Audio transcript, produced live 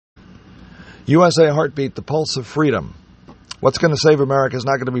USA Heartbeat, the pulse of freedom. What's going to save America is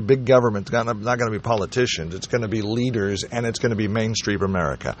not going to be big government. It's not going to be politicians. It's going to be leaders, and it's going to be mainstream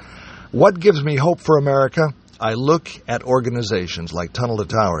America. What gives me hope for America? I look at organizations like Tunnel to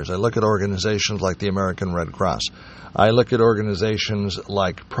Towers. I look at organizations like the American Red Cross. I look at organizations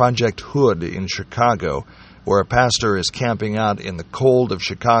like Project Hood in Chicago, where a pastor is camping out in the cold of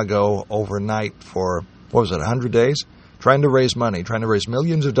Chicago overnight for, 100 days? Trying to raise money, trying to raise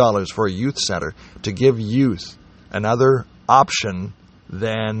millions of dollars for a youth center to give youth another option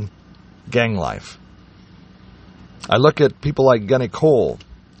than gang life. I look at people like Gunny Cole,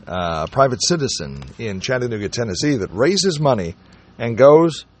 a private citizen in Chattanooga, Tennessee, that raises money and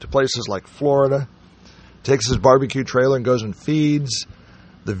goes to places like Florida, takes his barbecue trailer and goes and feeds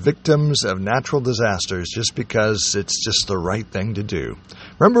the victims of natural disasters just because it's just the right thing to do.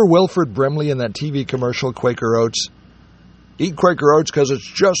 Remember Wilford Brimley in that TV commercial, Quaker Oats? Eat Quaker Oats because it's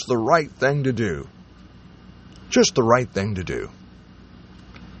just the right thing to do. Just the right thing to do.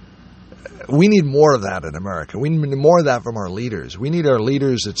 We need more of that in America. We need more of that from our leaders. We need our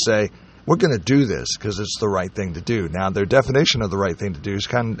leaders that say, we're going to do this because it's the right thing to do. Now, their definition of the right thing to do is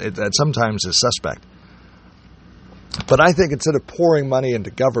sometimes is suspect. But I think instead of pouring money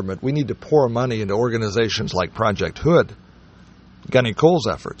into government, we need to pour money into organizations like Project Hood, Gunny Cole's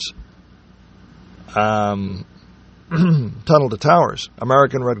efforts, Tunnel to Towers,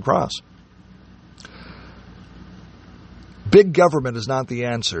 American Red Cross. Big government is not the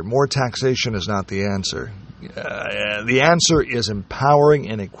answer. More taxation is not the answer. The answer is empowering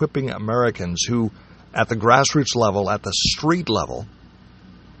and equipping Americans who, at the grassroots level, at the street level,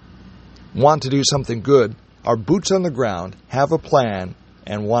 want to do something good, are boots on the ground, have a plan,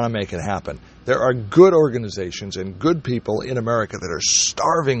 and want to make it happen. There are good organizations and good people in America that are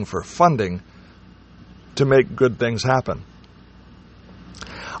starving for funding to make good things happen.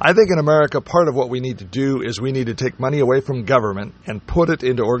 I think in America, part of what we need to do is we need to take money away from government and put it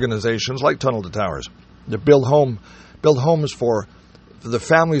into organizations like Tunnel to Towers that build homes for the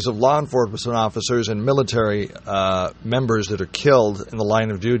families of law enforcement officers and military members that are killed in the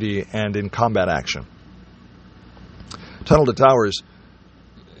line of duty and in combat action. Tunnel to Towers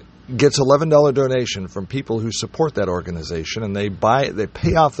gets $11 donation from people who support that organization, and they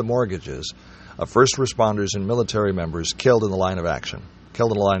pay off the mortgages of first responders and military members killed in the line of action.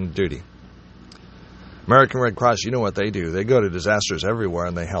 Killed in the line of duty. American Red Cross, you know what they do. They go to disasters everywhere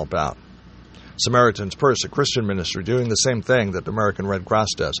and they help out. Samaritan's Purse, a Christian ministry, doing the same thing that the American Red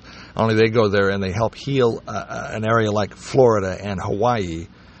Cross does. Only they go there and they help heal an area like Florida and Hawaii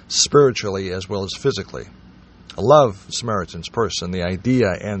spiritually as well as physically. I love Samaritan's Purse and the idea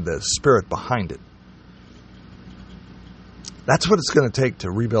and the spirit behind it. That's what it's going to take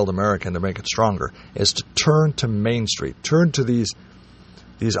to rebuild America and to make it stronger, is to turn to Main Street, turn to these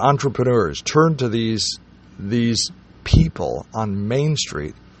entrepreneurs, turn to these people on Main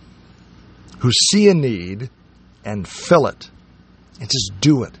Street who see a need and fill it and just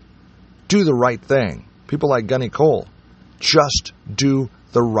do it. Do the right thing. People like Gunny Cole, just do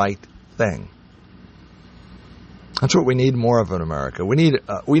the right thing. That's what we need more of in America. We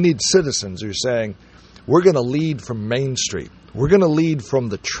need citizens who are saying, we're going to lead from Main Street. We're going to lead from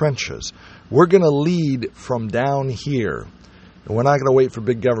the trenches. We're going to lead from down here. And we're not going to wait for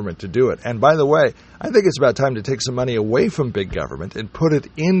big government to do it. And by the way, I think it's about time to take some money away from big government and put it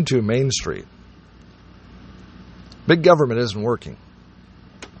into Main Street. Big government isn't working.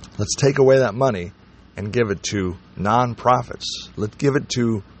 Let's take away that money and give it to nonprofits. Let's give it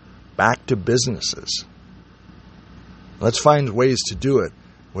back to businesses. Let's find ways to do it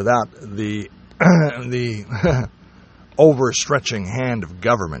without the overstretching hand of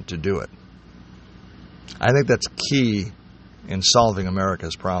government to do it. I think that's key in solving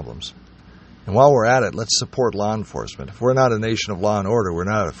America's problems. And while we're at it, let's support law enforcement. If we're not a nation of law and order, we're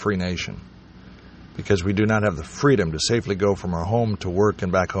not a free nation, because we do not have the freedom to safely go from our home to work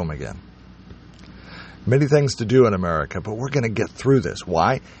and back home again. Many things to do in America, but we're going to get through this.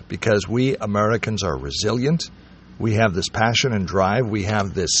 Why? Because we Americans are resilient. We have this passion and drive. We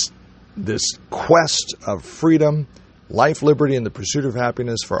have this quest of freedom, life, liberty, and the pursuit of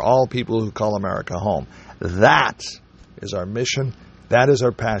happiness for all people who call America home. That is our mission. That is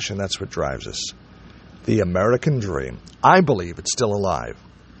our passion. That's what drives us. The American dream. I believe it's still alive.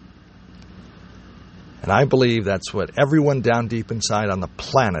 And I believe that's what everyone down deep inside on the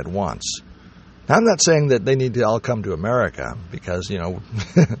planet wants. Now, I'm not saying that they need to all come to America because,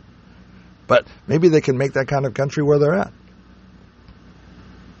 but maybe they can make that kind of country where they're at.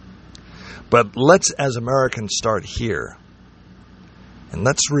 But let's, as Americans, start here. And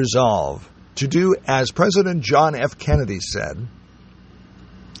let's resolve to do as President John F. Kennedy said,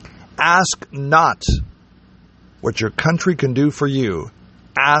 Ask not what your country can do for you.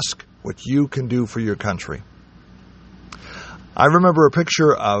 Ask what you can do for your country. I remember a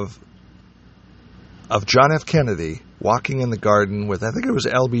picture of John F. Kennedy walking in the garden with, I think it was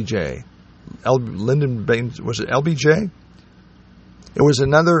LBJ. Lyndon Baines, was it LBJ? It was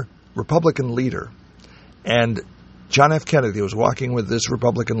another Republican leader. And John F. Kennedy was walking with this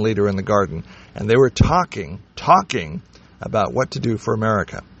Republican leader in the garden, and they were talking about what to do for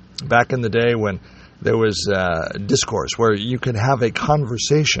America. Back in the day when there was discourse where you could have a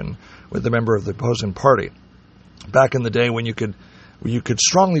conversation with a member of the opposing party. Back in the day when you could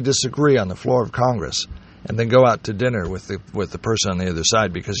strongly disagree on the floor of Congress and then go out to dinner with the person on the other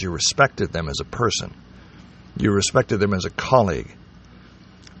side because you respected them as a person. You respected them as a colleague.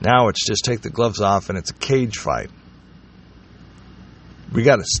 Now it's just take the gloves off and it's a cage fight. We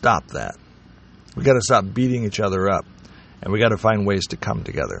got to stop that. We got to stop beating each other up, and we got to find ways to come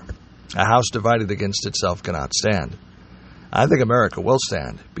together. A house divided against itself cannot stand. I think America will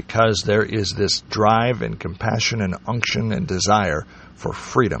stand because there is this drive and compassion and unction and desire for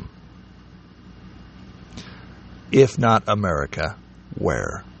freedom. If not America,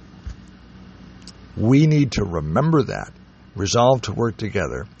 where? We need to remember that. Resolve to work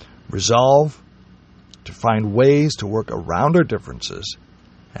together. Resolve to find ways to work around our differences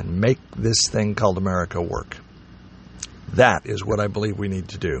and make this thing called America work. That is what I believe we need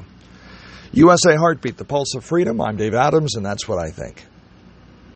to do. USA Heartbeat, the pulse of freedom. I'm Dave Adams, and that's what I think.